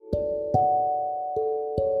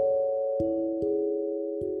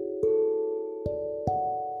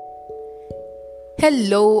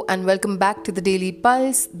Hello and welcome back to the Daily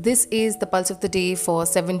Pulse. This is the Pulse of the Day for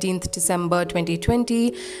 17th December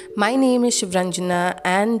 2020. My name is Shivranjana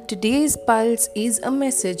and today's Pulse is a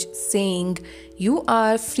message saying you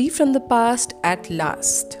are free from the past at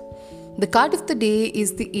last. The card of the day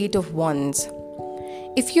is the Eight of Wands.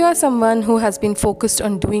 If you are someone who has been focused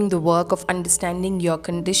on doing the work of understanding your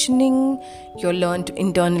conditioning, your learned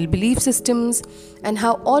internal belief systems, and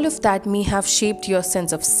how all of that may have shaped your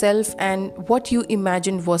sense of self and what you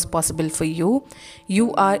imagined was possible for you,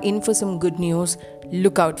 you are in for some good news.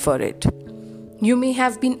 Look out for it. You may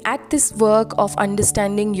have been at this work of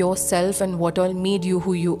understanding yourself and what all made you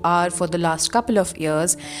who you are for the last couple of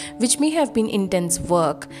years, which may have been intense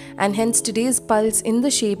work, and hence today's pulse in the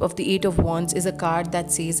shape of the Eight of Wands is a card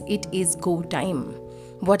that says it is go time.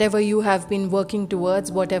 Whatever you have been working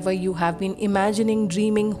towards, whatever you have been imagining,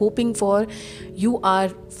 dreaming, hoping for, you are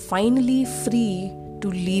finally free to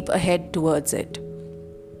leap ahead towards it.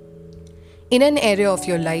 In an area of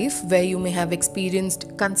your life where you may have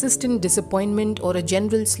experienced consistent disappointment or a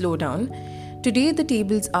general slowdown, today the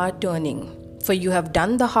tables are turning. For you have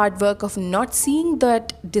done the hard work of not seeing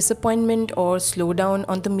that disappointment or slowdown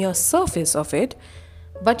on the mere surface of it,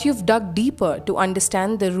 but you've dug deeper to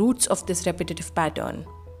understand the roots of this repetitive pattern.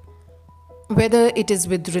 Whether it is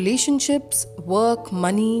with relationships, work,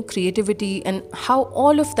 money, creativity, and how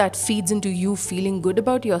all of that feeds into you feeling good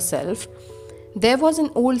about yourself, there was an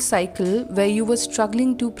old cycle where you were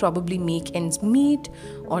struggling to probably make ends meet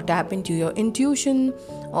or tap into your intuition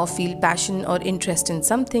or feel passion or interest in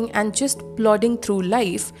something and just plodding through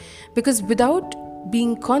life because without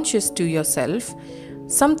being conscious to yourself,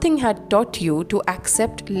 something had taught you to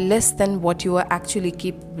accept less than what you are actually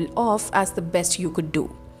capable of as the best you could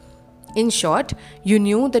do. In short, you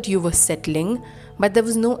knew that you were settling, but there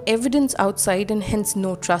was no evidence outside and hence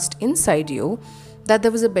no trust inside you that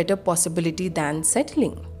there was a better possibility than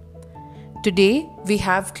settling. Today, we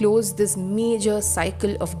have closed this major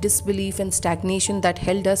cycle of disbelief and stagnation that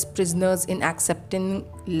held us prisoners in accepting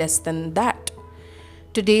less than that.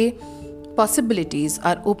 Today, possibilities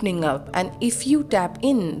are opening up, and if you tap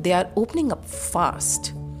in, they are opening up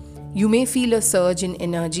fast. You may feel a surge in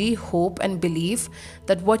energy, hope, and belief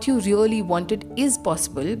that what you really wanted is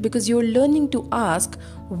possible because you're learning to ask,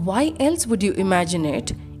 why else would you imagine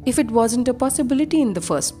it if it wasn't a possibility in the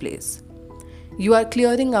first place? You are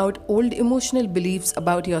clearing out old emotional beliefs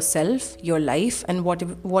about yourself, your life, and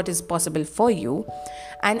what is possible for you.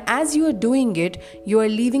 And as you are doing it, you are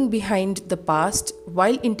leaving behind the past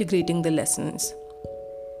while integrating the lessons.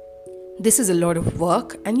 This is a lot of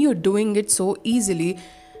work, and you're doing it so easily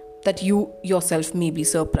that you yourself may be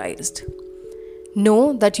surprised.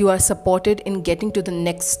 Know that you are supported in getting to the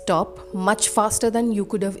next stop much faster than you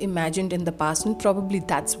could have imagined in the past, and probably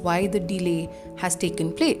that's why the delay has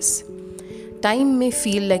taken place. Time may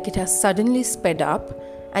feel like it has suddenly sped up,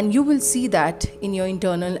 and you will see that in your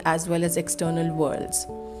internal as well as external worlds.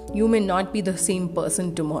 You may not be the same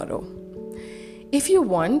person tomorrow. If you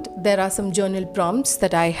want, there are some journal prompts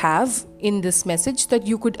that I have in this message that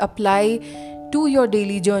you could apply to your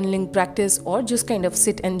daily journaling practice or just kind of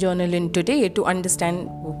sit and journal in today to understand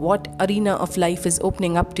what arena of life is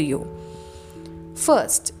opening up to you.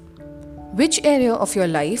 First, which area of your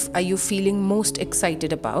life are you feeling most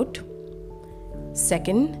excited about?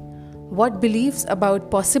 Second, what beliefs about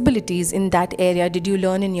possibilities in that area did you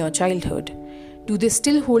learn in your childhood? Do they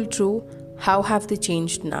still hold true? How have they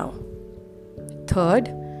changed now?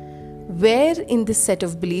 Third, where in this set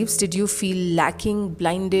of beliefs did you feel lacking,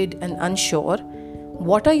 blinded, and unsure?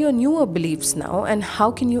 What are your newer beliefs now, and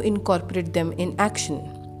how can you incorporate them in action?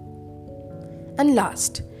 And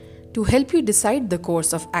last, to help you decide the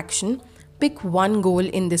course of action, pick one goal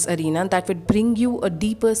in this arena that would bring you a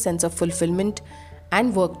deeper sense of fulfillment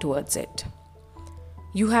and work towards it.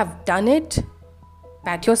 You have done it.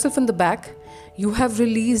 Pat yourself on the back. You have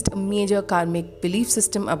released a major karmic belief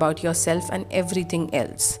system about yourself and everything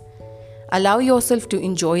else. Allow yourself to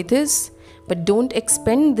enjoy this, but don't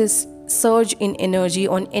expend this surge in energy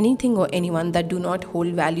on anything or anyone that do not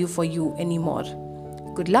hold value for you anymore.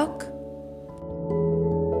 Good luck.